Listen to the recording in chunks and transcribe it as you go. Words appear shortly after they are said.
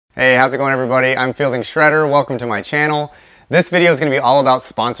Hey, how's it going everybody? I'm Fielding Shredder. Welcome to my channel. This video is going to be all about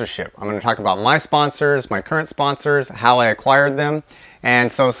sponsorship. I'm going to talk about my sponsors, my current sponsors, how I acquired them,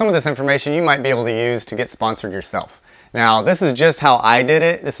 and so some of this information you might be able to use to get sponsored yourself. Now, this is just how I did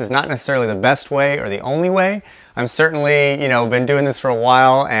it. This is not necessarily the best way or the only way. I'm certainly, been doing this for a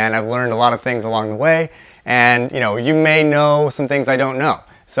while and I've learned a lot of things along the way, and you may know some things I don't know.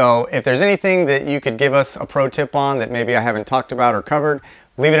 So if there's anything that you could give us a pro tip on that maybe I haven't talked about or covered,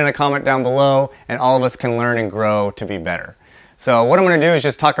 leave it in a comment down below and all of us can learn and grow to be better. So what I'm going to do is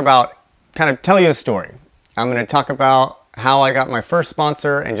just talk about, kind of tell you a story. I'm going to talk about how I got my first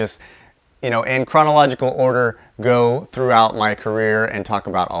sponsor and just, in chronological order, go throughout my career and talk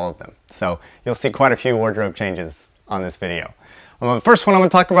about all of them. So you'll see quite a few wardrobe changes on this video. Well, the first one I'm going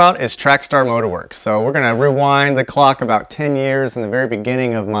to talk about is Trackstar Motorworks. So we're going to rewind the clock about 10 years in the very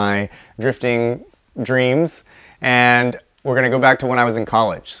beginning of my drifting dreams, and we're going to go back to when I was in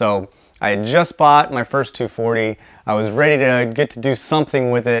college. So I had just bought my first 240. I was ready to get to do something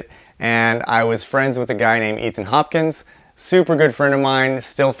with it, and I was friends with a guy named Ethan Hopkins. Super good friend of mine,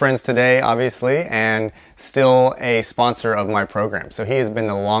 still friends today, obviously, and still a sponsor of my program. So he has been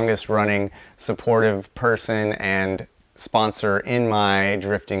the longest running supportive person and sponsor in my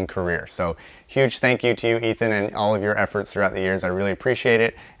drifting career. So huge thank you to you, Ethan, and all of your efforts throughout the years. I really appreciate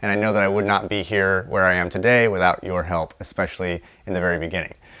it, and I know that I would not be here where I am today without your help, especially in the very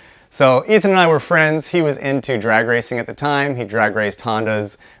beginning. So Ethan and I were friends. He was into drag racing at the time. He drag raced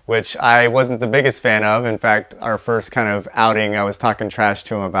Hondas, which I wasn't the biggest fan of. In fact, our first kind of outing, I was talking trash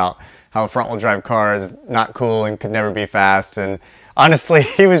to him about how a front-wheel drive car is not cool and could never be fast. And honestly,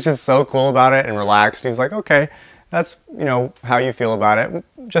 he was just so cool about it and relaxed. He was like, okay, that's, how you feel about it.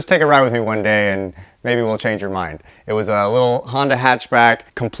 Just take a ride with me one day and maybe we'll change your mind. It was a little Honda hatchback,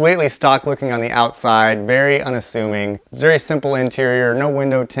 completely stock looking on the outside, very unassuming, very simple interior, no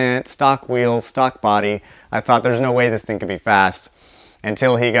window tint, stock wheels, stock body. I thought there's no way this thing could be fast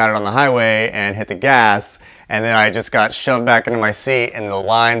until he got it on the highway and hit the gas, and then I just got shoved back into my seat and the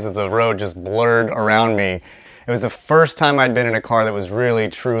lines of the road just blurred around me. It was the first time I'd been in a car that was really,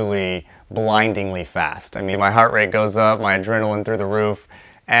 truly blindingly fast. I mean, my heart rate goes up, my adrenaline through the roof,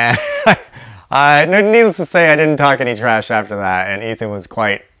 and needless to say, I didn't talk any trash after that, and Ethan was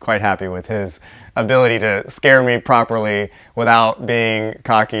quite happy with his ability to scare me properly without being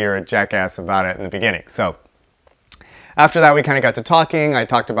cocky or a jackass about it in the beginning. So after that, we kind of got to talking. I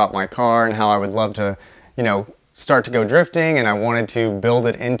talked about my car and how I would love to, start to go drifting, and I wanted to build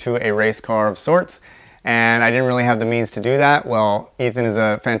it into a race car of sorts. And I didn't really have the means to do that. Well, Ethan is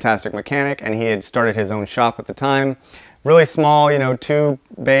a fantastic mechanic, and he had started his own shop at the time. Really small,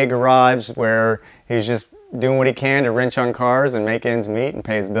 2-bay garage where he was just doing what he can to wrench on cars and make ends meet and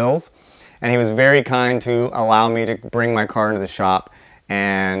pay his bills. And he was very kind to allow me to bring my car into the shop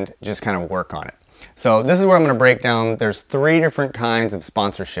and just kind of work on it. So this is where I'm going to break down. There's 3 different kinds of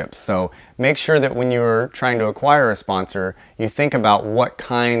sponsorships. So make sure that when you're trying to acquire a sponsor, you think about what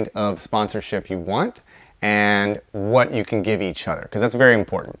kind of sponsorship you want and what you can give each other, because that's very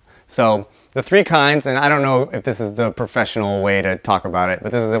important. So the 3 kinds, and I don't know if this is the professional way to talk about it,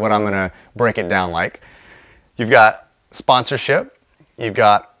 but this is what I'm going to break it down like. You've got sponsorship, you've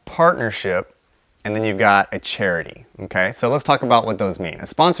got partnership, and then you've got a charity. Okay, so let's talk about what those mean. A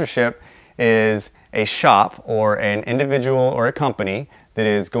sponsorship is a shop or an individual or a company that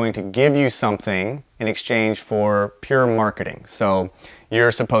is going to give you something in exchange for pure marketing. So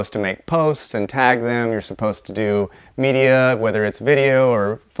you're supposed to make posts and tag them. You're supposed to do media, whether it's video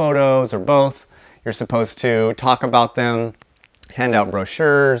or photos or both. You're supposed to talk about them, hand out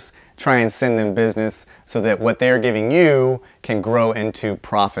brochures, try and send them business so that what they're giving you can grow into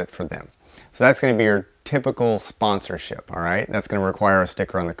profit for them. So that's going to be your typical sponsorship, all right? That's going to require a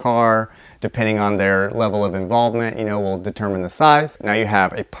sticker on the car. Depending on their level of involvement, will determine the size. Now you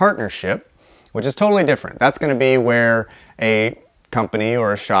have a partnership, which is totally different. That's going to be where a company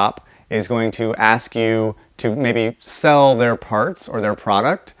or a shop is going to ask you to maybe sell their parts or their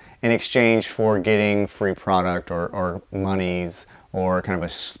product in exchange for getting free product or monies or kind of a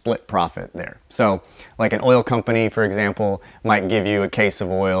split profit there. So like an oil company, for example, might give you a case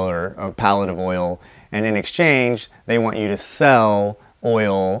of oil or a pallet of oil, and in exchange, they want you to sell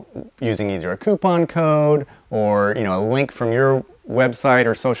oil using either a coupon code or a link from your website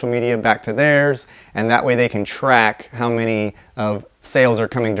or social media back to theirs, and that way they can track how many of sales are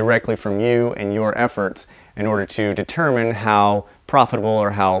coming directly from you and your efforts in order to determine how profitable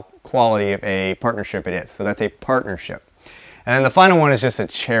or how quality of a partnership it is. So that's a partnership. And then the final one is just a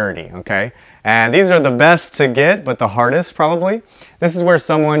charity, okay? And these are the best to get, but the hardest probably. This is where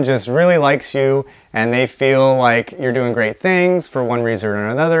someone just really likes you and they feel like you're doing great things for one reason or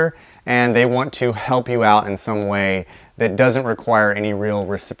another, and they want to help you out in some way that doesn't require any real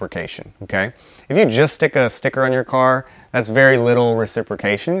reciprocation, okay? If you just stick a sticker on your car, that's very little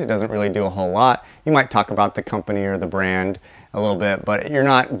reciprocation. It doesn't really do a whole lot. You might talk about the company or the brand a little bit, but you're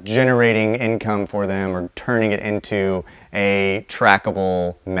not generating income for them or turning it into a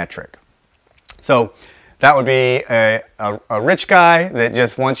trackable metric. So that would be a rich guy that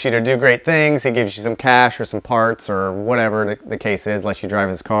just wants you to do great things. He gives you some cash or some parts or whatever the case is, lets you drive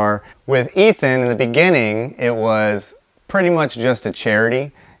his car. With Ethan, in the beginning, it was pretty much just a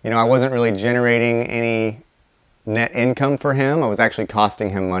charity. You know, I wasn't really generating any net income for him. I was actually costing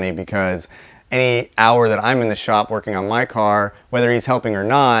him money because any hour that I'm in the shop working on my car, whether he's helping or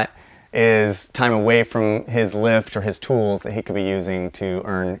not, is time away from his lift or his tools that he could be using to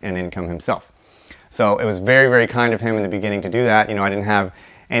earn an income himself. So it was very, very kind of him in the beginning to do that. You know, I didn't have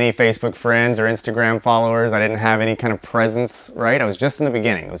any Facebook friends or Instagram followers. I didn't have any kind of presence, right? I was just in the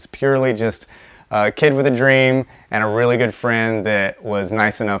beginning. It was purely just a kid with a dream and a really good friend that was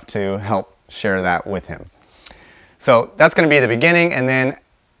nice enough to help share that with him. So that's going to be the beginning, and then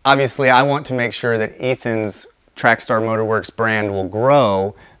obviously I want to make sure that Ethan's Trackstar Motorworks brand will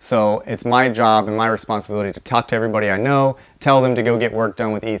grow, so it's my job and my responsibility to talk to everybody I know, tell them to go get work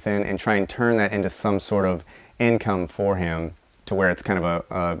done with Ethan, and try and turn that into some sort of income for him to where it's kind of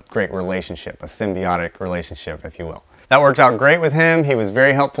a great relationship, a symbiotic relationship, if you will. That worked out great with him. He was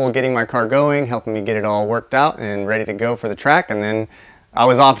very helpful getting my car going, helping me get it all worked out and ready to go for the track, and then I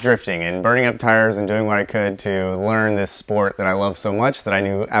was off drifting and burning up tires and doing what I could to learn this sport that I love so much that I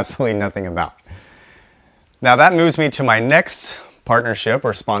knew absolutely nothing about. Now that moves me to my next partnership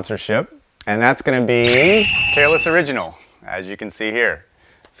or sponsorship, and that's going to be Careless Original, as you can see here.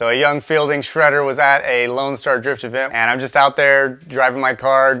 So a young Fielding shredder was at a Lone Star Drift event, and I'm just out there driving my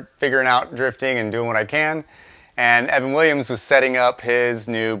car, figuring out drifting and doing what I can. And Evan Williams was setting up his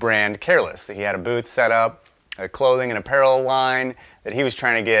new brand, Careless. He had a booth set up, a clothing and apparel line that he was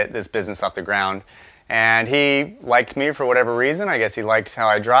trying to get this business off the ground. And he liked me for whatever reason. I guess he liked how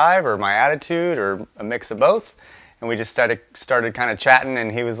I drive or my attitude or a mix of both. And we just started kind of chatting,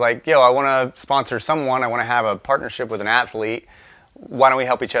 and he was like, yo, I want to sponsor someone. I want to have a partnership with an athlete. Why don't we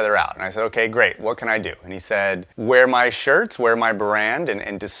help each other out? And I said, okay, great. What can I do? And he said, wear my shirts, wear my brand,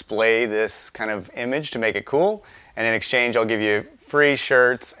 and display this kind of image to make it cool. And in exchange, I'll give you free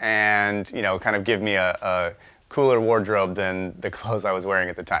shirts and, you know, kind of give me a cooler wardrobe than the clothes I was wearing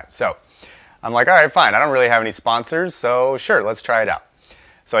at the time. So I'm like, all right, fine. I don't really have any sponsors, so sure, let's try it out.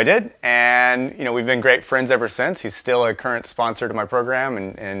 So I did, and you know, we've been great friends ever since. He's still a current sponsor to my program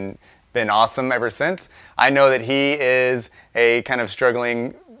and been awesome ever since. I know that he is a kind of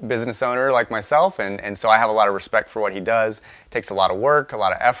struggling business owner like myself, and so I have a lot of respect for what he does. It takes a lot of work, a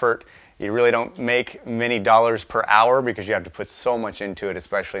lot of effort. You really don't make many dollars per hour because you have to put so much into it,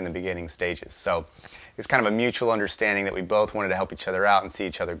 especially in the beginning stages. So it's kind of a mutual understanding that we both wanted to help each other out and see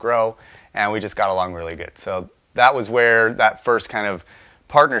each other grow, and we just got along really good. So that was where that first kind of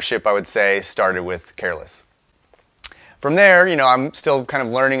partnership, I would say, started with Careless. From there, you know, I'm still kind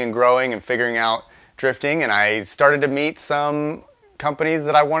of learning and growing and figuring out drifting, and I started to meet some companies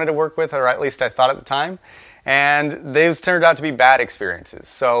that I wanted to work with, or at least I thought at the time, and those turned out to be bad experiences.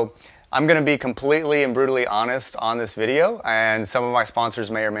 So I'm going to be completely and brutally honest on this video, and some of my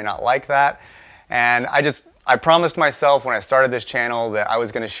sponsors may or may not like that. And I promised myself when I started this channel that I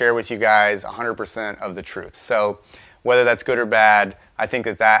was going to share with you guys 100% of the truth. So whether that's good or bad, I think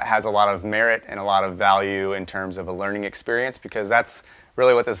that that has a lot of merit and a lot of value in terms of a learning experience, because that's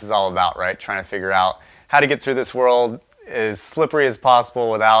really what this is all about, right? Trying to figure out how to get through this world as slippery as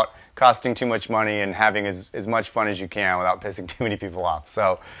possible without costing too much money and having as much fun as you can without pissing too many people off.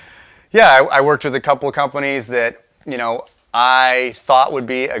 So yeah, I worked with a couple of companies that, you know, I thought would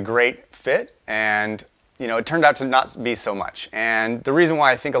be a great fit, and you know, it turned out to not be so much. And the reason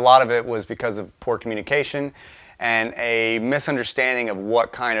why I think a lot of it was because of poor communication and a misunderstanding of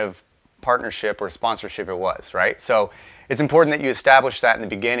what kind of partnership or sponsorship it was, right? So it's important that you establish that in the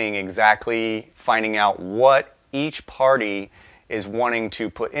beginning, exactly finding out what each party is wanting to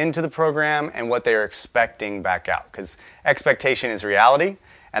put into the program and what they're expecting back out. Because expectation is reality,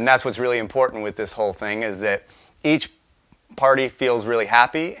 and that's what's really important with this whole thing, is that each party feels really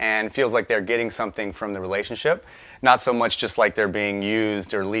happy and feels like they're getting something from the relationship, not so much just like they're being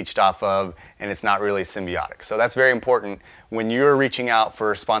used or leached off of, and it's not really symbiotic. So that's very important when you're reaching out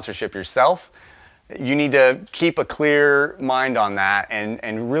for sponsorship yourself. you need to keep a clear mind on that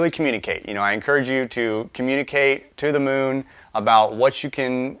and really communicate. You know, I encourage you to communicate to the moon about what you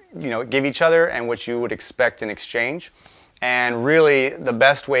can, you know, give each other and what you would expect in exchange. And really, the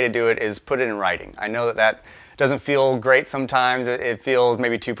best way to do it is put it in writing. I know that that doesn't feel great sometimes. It feels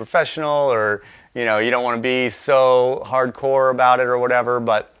maybe too professional, or, you know, you don't want to be so hardcore about it or whatever.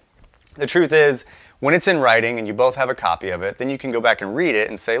 But the truth is, when it's in writing and you both have a copy of it, then you can go back and read it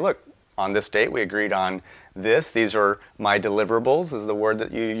and say, look, on this date we agreed on this. These are my deliverables, is the word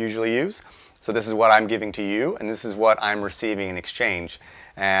that you usually use. So this is what I'm giving to you, and this is what I'm receiving in exchange.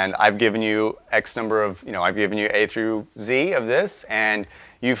 And I've given you X number of, you know, I've given you A through Z of this, and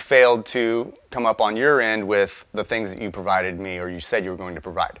you failed to come up on your end with the things that you provided me or you said you were going to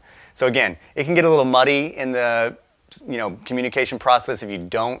provide. So again, it can get a little muddy in the, you know, communication process if you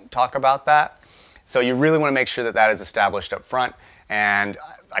don't talk about that. So you really want to make sure that that is established up front. And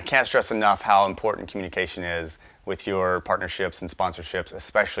I can't stress enough how important communication is with your partnerships and sponsorships,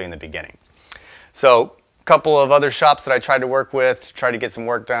 especially in the beginning. So a couple of other shops that I tried to work with, tried to get some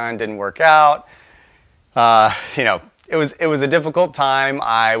work done, didn't work out. You know, it was a difficult time.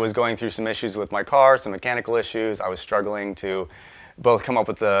 I was going through some issues with my car, some mechanical issues. I was struggling to both come up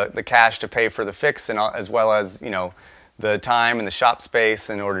with the cash to pay for the fix, and as well as, you know, the time and the shop space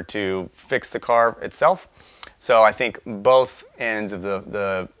in order to fix the car itself. So I think both ends of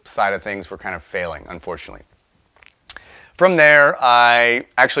the side of things were kind of failing, unfortunately. From there, I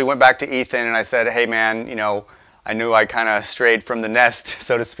actually went back to Ethan and I said, hey man, you know, I knew I kind of strayed from the nest,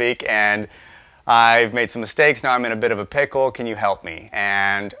 so to speak, and I've made some mistakes. Now I'm in a bit of a pickle. Can you help me?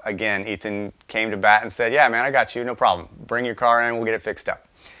 And again, Ethan came to bat and said, yeah man, I got you, no problem. Bring your car in, we'll get it fixed up.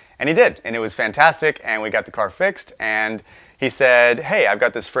 And he did, and it was fantastic, and we got the car fixed. And he said, hey, I've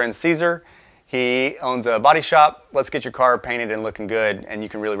got this friend Caesar. He owns a body shop. Let's get your car painted and looking good, and you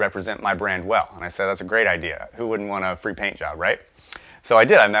can really represent my brand well. And I said, that's a great idea. Who wouldn't want a free paint job, right? So I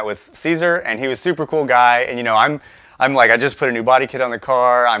did. I met with Caesar, and he was a super cool guy. And you know, I'm like, I just put a new body kit on the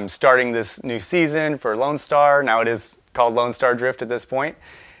car. I'm starting this new season for Lone Star. Now it is called Lone Star Drift at this point.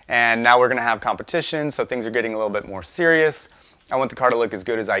 And now we're going to have competition, so things are getting a little bit more serious. I want the car to look as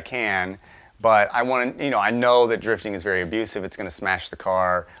good as I can. But I want to, you know, I know that drifting is very abusive. It's going to smash the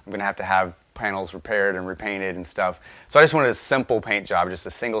car. I'm going to have panels repaired and repainted and stuff. So I just wanted a simple paint job, just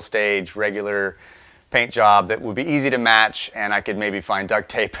a single stage, regular paint job that would be easy to match, and I could maybe find duct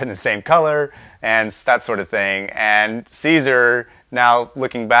tape in the same color and that sort of thing. And Caesar, now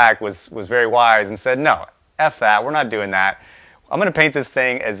looking back, was very wise and said, no, F that, we're not doing that. I'm going to paint this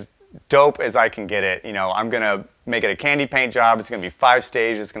thing as dope as I can get it. You know, I'm going to make it a candy paint job. It's going to be 5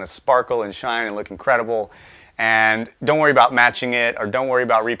 stages. It's going to sparkle and shine and look incredible. And don't worry about matching it, or don't worry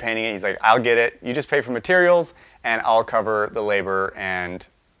about repainting it. He's like, I'll get it. You just pay for materials, and I'll cover the labor and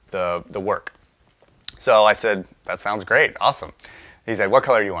the work. So I said, that sounds great. Awesome. He said, what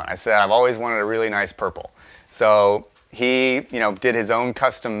color do you want? I said, I've always wanted a really nice purple. So he, you know, did his own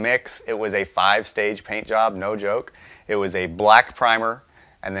custom mix. It was a 5-stage paint job, no joke. It was a black primer,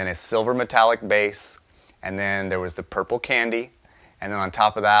 and then a silver metallic base, and then there was the purple candy, and then on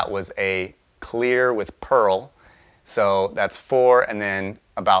top of that was a clear with pearl. So that's 4, and then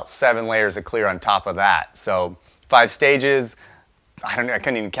about 7 layers of clear on top of that. So 5 stages. I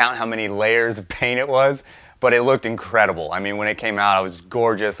couldn't even count how many layers of paint it was, but it looked incredible. I mean, when it came out, I was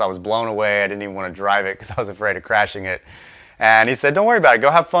gorgeous. I was blown away. I didn't even want to drive it because I was afraid of crashing it. And he said, don't worry about it. Go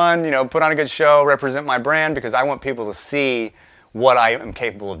have fun, you know, put on a good show, represent my brand, because I want people to see what I am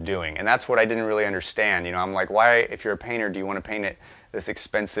capable of doing. And that's what I didn't really understand. You know, I'm like, why, if you're a painter, do you want to paint it this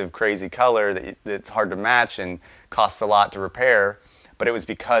expensive, crazy color that's hard to match and costs a lot to repair? But it was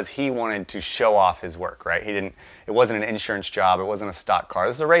because he wanted to show off his work, right? It wasn't an insurance job. It wasn't a stock car.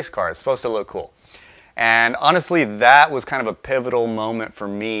 This is a race car. It's supposed to look cool. And honestly, that was kind of a pivotal moment for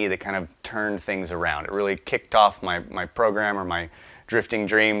me that kind of turned things around. It really kicked off my program, or my drifting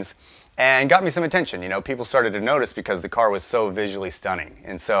dreams, and got me some attention. You know, people started to notice because the car was so visually stunning.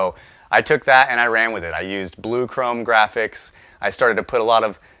 And so I took that and I ran with it. I used blue chrome graphics. I started to put a lot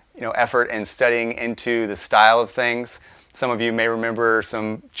of, you know, effort and studying into the style of things. Some of you may remember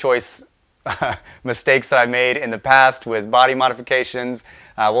some choice mistakes that I made in the past with body modifications.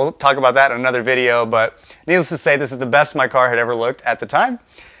 We'll talk about that in another video, but needless to say, this is the best my car had ever looked at the time.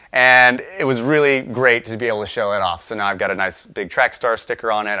 And it was really great to be able to show it off. So now I've got a nice big Trackstar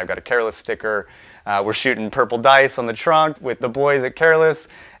sticker on it. I've got a Careless sticker. We're shooting purple dice on the trunk with the boys at Careless.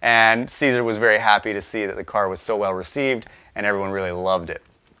 And Caesar was very happy to see that the car was so well received and everyone really loved it.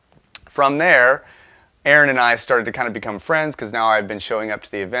 From there, Aaron and I started to kind of become friends because now I've been showing up to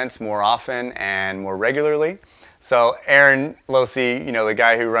the events more often and more regularly. So Aaron Losi, you know, the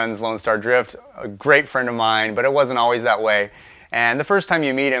guy who runs Lone Star Drift, a great friend of mine, but it wasn't always that way. And the first time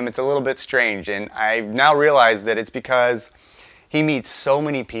you meet him, it's a little bit strange. And I've now realized that it's because he meets so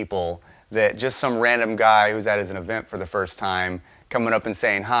many people that just some random guy who's at his event for the first time coming up and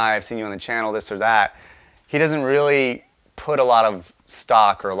saying, hi, I've seen you on the channel, this or that. He doesn't really put a lot of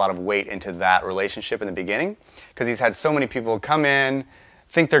stock or a lot of weight into that relationship in the beginning because he's had so many people come in,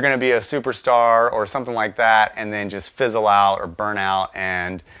 think they're going to be a superstar or something like that, and then just fizzle out or burn out,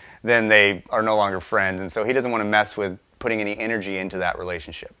 and then they are no longer friends. And so he doesn't want to mess with putting any energy into that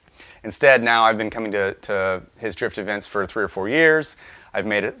relationship. Instead, now I've been coming to his drift events for 3 or 4 years. I've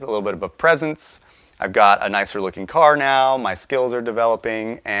made it a little bit of a presence. I've got a nicer looking car now. My skills are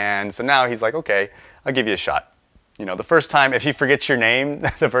developing. And so now he's like, okay, I'll give you a shot. You know, the first time, if he forgets your name,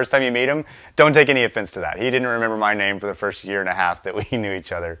 the first time you meet him, don't take any offense to that. He didn't remember my name for the first 1.5 years that we knew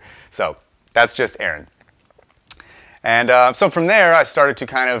each other. So that's just Aaron. And so from there, I started to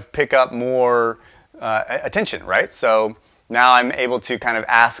kind of pick up more attention, right? So now I'm able to kind of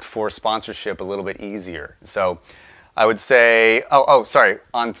ask for sponsorship a little bit easier. So I would say, sorry,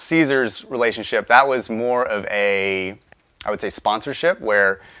 on Caesar's relationship, that was more of a, I would say, sponsorship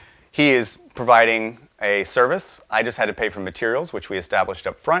where he is providing a service. I just had to pay for materials, which we established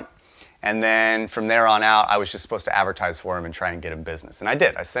up front. And then from there on out, I was just supposed to advertise for him and try and get him business. And I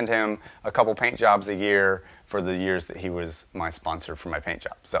did. I sent him a couple paint jobs a year for the years that he was my sponsor for my paint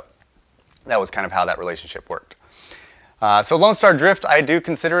job. So that was kind of how that relationship worked. So Lone Star Drift, I do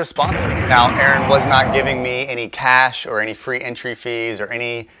consider a sponsor. Now, Aaron was not giving me any cash or any free entry fees or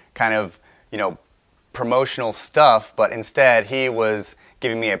any kind of, you know, promotional stuff, but instead he was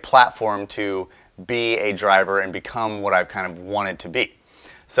giving me a platform to be a driver and become what I've kind of wanted to be.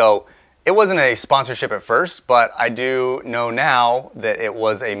 So it wasn't a sponsorship at first, but I do know now that it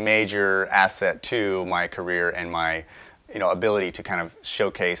was a major asset to my career and my, you know, ability to kind of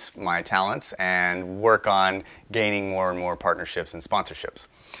showcase my talents and work on gaining more and more partnerships and sponsorships.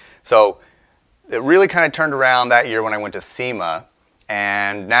 So it really kind of turned around that year when I went to SEMA,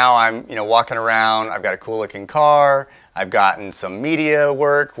 and now I'm, you know, walking around. I've got a cool looking car. I've gotten some media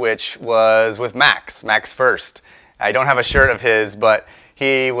work, which was with Max First. I don't have a shirt of his, but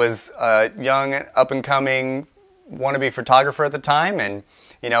he was a young, up-and-coming wannabe photographer at the time, and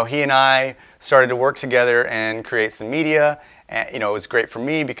you know, he and I started to work together and create some media. And, you know, it was great for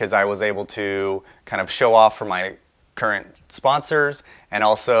me because I was able to kind of show off for my current sponsors and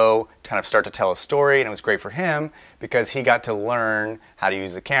also kind of start to tell a story. And it was great for him because he got to learn how to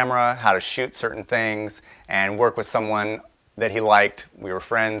use a camera, how to shoot certain things, and work with someone that he liked. We were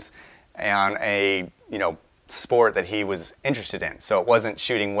friends on a, you know, sport that he was interested in. So it wasn't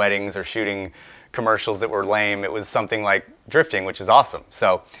shooting weddings or shooting commercials that were lame. It was something like drifting, which is awesome.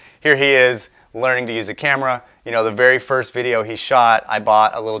 So here he is learning to use a camera. You know, the very first video he shot, I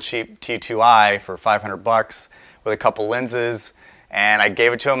bought a little cheap T2i for 500 bucks with a couple lenses, and I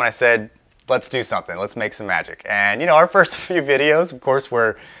gave it to him and I said, let's do something, let's make some magic. And you know, our first few videos, of course,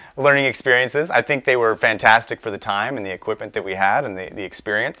 were learning experiences. I think they were fantastic for the time and the equipment that we had and the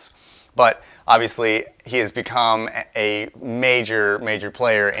experience. But obviously, he has become a major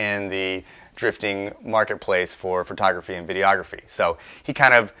player in the drifting marketplace for photography and videography. So he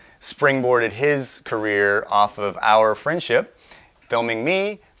kind of springboarded his career off of our friendship, filming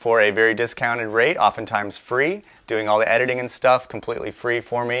me for a very discounted rate, oftentimes free, doing all the editing and stuff completely free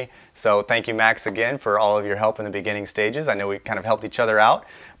for me. So thank you, Max, again for all of your help in the beginning stages. I know we kind of helped each other out.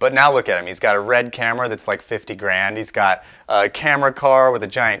 But now look at him. He's got a red camera that's like 50 grand. He's got a camera car with a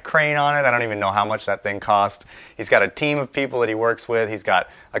giant crane on it. I don't even know how much that thing cost. He's got a team of people that he works with. He's got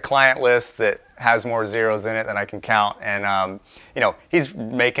a client list that has more zeros in it than I can count. And you know, he's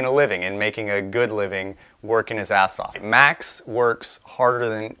making a living and making a good living working his ass off. Max works harder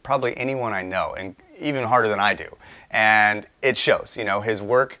than probably anyone I know, and even harder than I do. And it shows. You know, his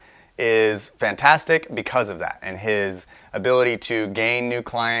work is fantastic because of that, and his ability to gain new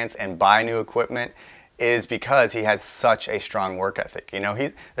clients and buy new equipment is because he has such a strong work ethic. You know,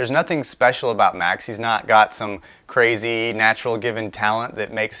 there's nothing special about Max. He's not got some crazy natural given talent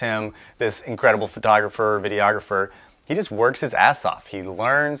that makes him this incredible photographer or videographer. He just works his ass off. He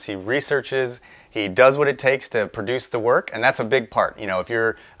learns, he researches, he does what it takes to produce the work, and that's a big part. You know, if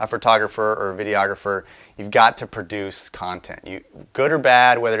you're a photographer or a videographer, you've got to produce content. Good or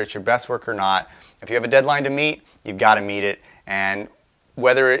bad, whether it's your best work or not, if you have a deadline to meet, you've got to meet it, and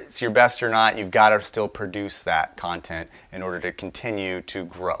whether it's your best or not, you've got to still produce that content in order to continue to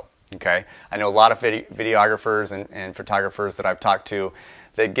grow. Okay? I know a lot of videographers and photographers that I've talked to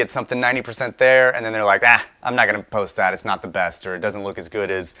that get something 90% there, and then they're like, I'm not going to post that, it's not the best, or it doesn't look as good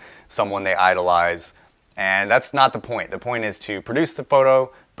as someone they idolize. And that's not the point. The point is to produce the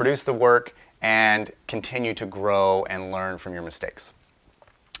photo, produce the work, and continue to grow and learn from your mistakes.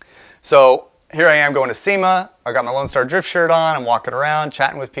 So here I am going to SEMA. I got my Lone Star Drift shirt on. I'm walking around,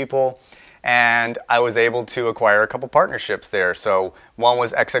 chatting with people, and I was able to acquire a couple partnerships there. So one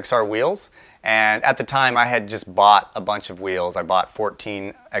was XXR Wheels, and at the time I had just bought a bunch of wheels. I bought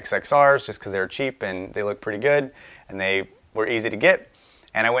 14 XXRs just because they were cheap and they looked pretty good and they were easy to get.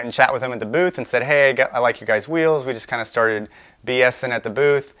 And I went and chat with them at the booth and said, hey, I like you guys' wheels. We just kind of started BSing at the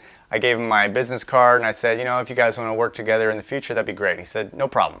booth. I gave him my business card and I said, you know, if you guys want to work together in the future, that'd be great. He said, no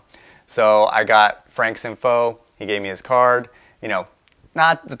problem. So I got Frank's info. He gave me his card. You know,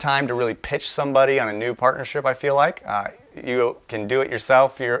 not the time to really pitch somebody on a new partnership, I feel like. You can do it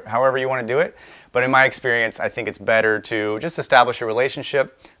yourself, however you want to do it. But in my experience, I think it's better to just establish a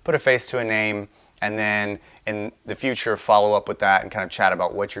relationship, put a face to a name, and then in the future follow up with that and kind of chat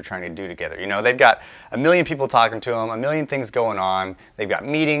about what you're trying to do together. You know, they've got a million people talking to them, a million things going on. They've got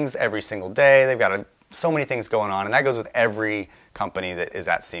meetings every single day. They've got so many things going on, and that goes with every company that is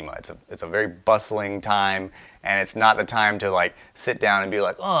at SEMA. It's a very bustling time, and it's not the time to like sit down and be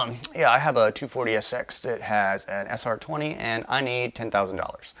like, oh, yeah, I have a 240SX that has an SR20 and I need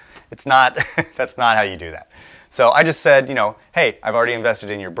 $10,000. It's not, that's not how you do that. So I just said, you know, hey, I've already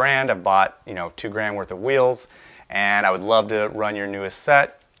invested in your brand. I've bought, you know, $2,000 worth of wheels, and I would love to run your newest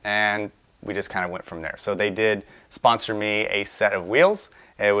set. And we just kind of went from there. So they did sponsor me a set of wheels.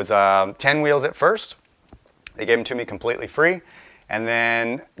 It was 10 wheels at first. They gave them to me completely free. And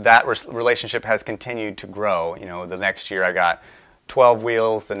then that relationship has continued to grow. You know, the next year I got 12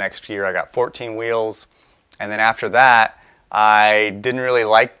 wheels. The next year I got 14 wheels. And then after that, I didn't really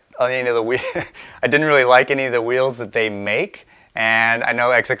like any of the I didn't really like any of the wheels that they make. And I know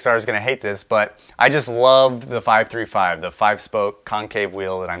XXR is going to hate this, but I just loved the 535, the 5-spoke concave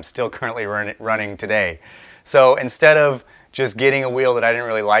wheel that I'm still currently running today. So instead of just getting a wheel that I didn't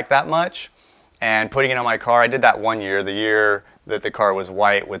really like that much and putting it on my car, I did that one year, the year that the car was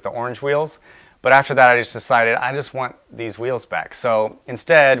white with the orange wheels. But after that, I just decided I just want these wheels back. So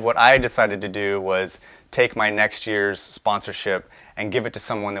instead, what I decided to do was take my next year's sponsorship and give it to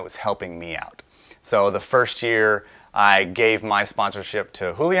someone that was helping me out. So the first year, I gave my sponsorship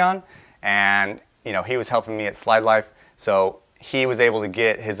to Julian, and you know, he was helping me at Slide Life, so he was able to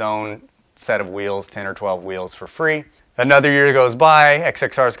get his own set of wheels, 10 or 12 wheels for free. Another year goes by,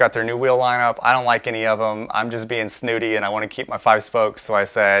 XXR's got their new wheel lineup. I don't like any of them. I'm just being snooty and I want to keep my 5-spokes, so I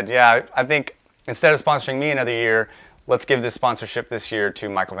said, yeah, I think instead of sponsoring me another year, let's give this sponsorship this year to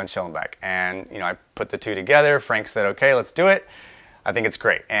Michael Van Schellenbeck. And you know, I put the two together. Frank said, okay, let's do it. I think it's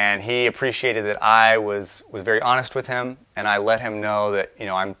great. And he appreciated that I was very honest with him, and I let him know that, you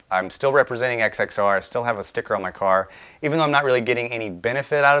know, I'm still representing XXR. I still have a sticker on my car. Even though I'm not really getting any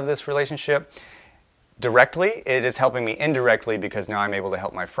benefit out of this relationship directly, it is helping me indirectly because now I'm able to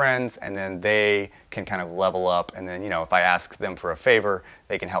help my friends, and then they can kind of level up, and then, you know, if I ask them for a favor,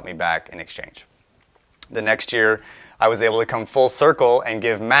 they can help me back in exchange. The next year, I was able to come full circle and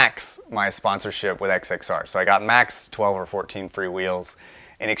give Max my sponsorship with XXR. So I got Max 12 or 14 free wheels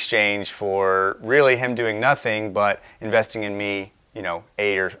in exchange for really him doing nothing but investing in me, you know,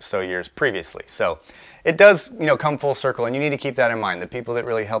 8 or so years previously. So it does, you know, come full circle, and you need to keep that in mind. The people that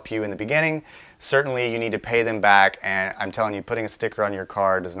really help you in the beginning, certainly you need to pay them back, and I'm telling you, putting a sticker on your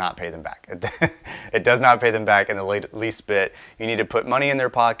car does not pay them back. It does not pay them back in the least bit. You need to put money in their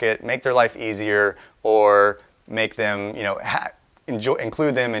pocket, make their life easier, or make them, you know,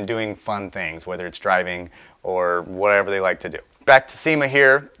 include them in doing fun things, whether it's driving or whatever they like to do. Back to SEMA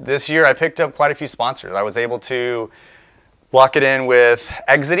here. This year I picked up quite a few sponsors. I was able to lock it in with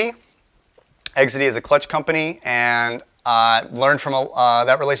Exity. Exity is a clutch company, and I learned from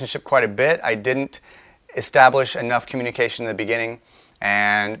that relationship quite a bit. I didn't establish enough communication in the beginning,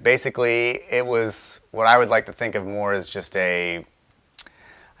 and basically it was what I would like to think of more as just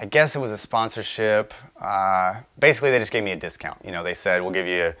I guess it was a sponsorship. Basically, they just gave me a discount. You know, they said, we'll give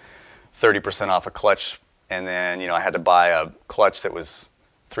you 30% off a clutch, and then, you know, I had to buy a clutch that was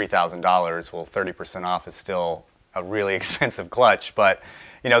 $3,000. Well, 30% off is still a really expensive clutch, but,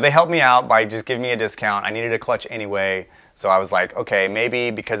 you know, they helped me out by just giving me a discount. I needed a clutch anyway, so I was like, okay, maybe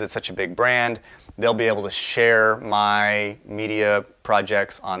because it's such a big brand, they'll be able to share my media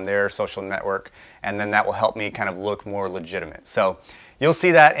projects on their social network, and then that will help me kind of look more legitimate. So you'll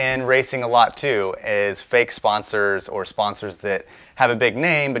see that in racing a lot too, is fake sponsors or sponsors that have a big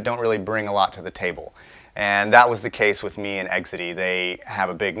name but don't really bring a lot to the table. And that was the case with me and Exity. They have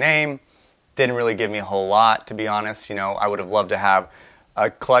a big name, didn't really give me a whole lot, to be honest. You know, I would have loved to have a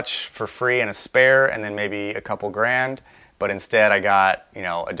clutch for free and a spare and then maybe a couple grand, but instead I got, you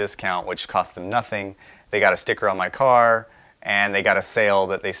know, a discount which cost them nothing. they got a sticker on my car, and they got a sale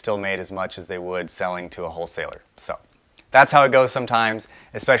that they still made as much as they would selling to a wholesaler. So that's how it goes sometimes,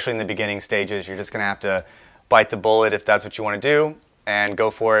 especially in the beginning stages. You're just going to have to bite the bullet if that's what you want to do and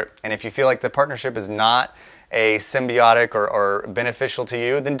go for it. And if you feel like the partnership is not a symbiotic or beneficial to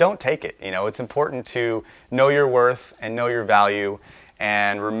you, then don't take it. You know, it's important to know your worth and know your value,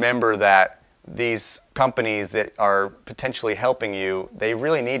 and remember that these companies that are potentially helping you, they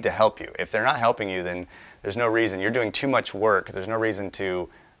really need to help you. If they're not helping you, then there's no reason. You're doing too much work. There's no reason to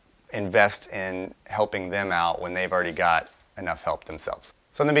invest in helping them out when they've already got enough help themselves.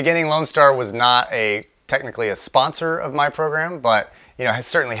 So in the beginning, Lone Star was not technically a sponsor of my program, but has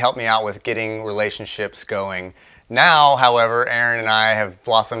certainly helped me out with getting relationships going. Now, however, Aaron and I have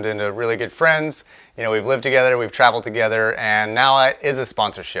blossomed into really good friends. We've lived together, we've traveled together, and now it is a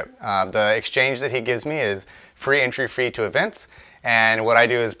sponsorship. The exchange that he gives me is free entry fee to events, and what I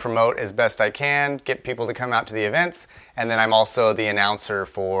do is promote as best I can, get people to come out to the events, and then I'm also the announcer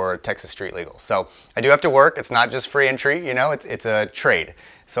for Texas Street Legal. So I do have to work. It's not just free entry, it's a trade.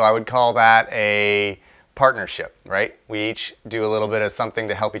 So I would call that a partnership, right? We each do a little bit of something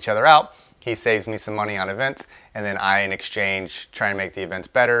to help each other out. He saves me some money on events, and then I, in exchange, try and make the events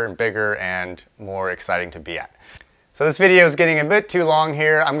better and bigger and more exciting to be at. So this video is getting a bit too long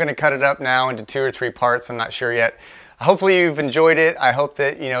here. I'm going to cut it up now into 2 or 3 parts. I'm not sure yet. Hopefully you've enjoyed it. I hope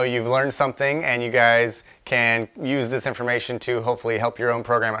that you've learned something and you guys can use this information to hopefully help your own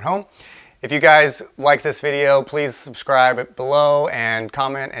program at home. If you guys like this video, please subscribe below and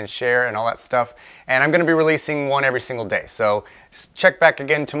comment and share and all that stuff. And I'm going to be releasing one every single day. So check back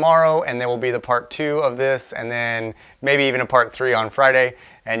again tomorrow, and there will be the part 2 of this, and then maybe even a part 3 on Friday.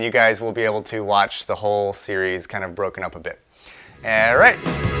 And you guys will be able to watch the whole series kind of broken up a bit. All right.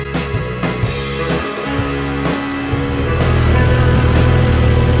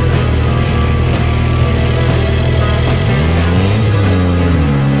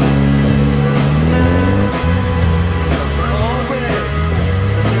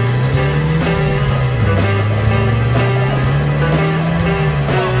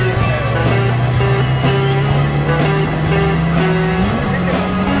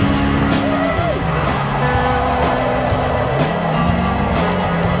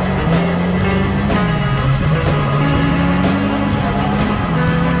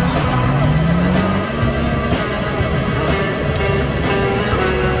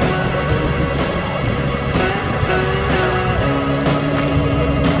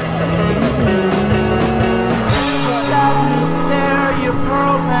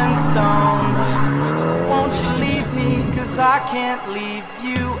 I can't leave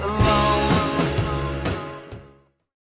you alone.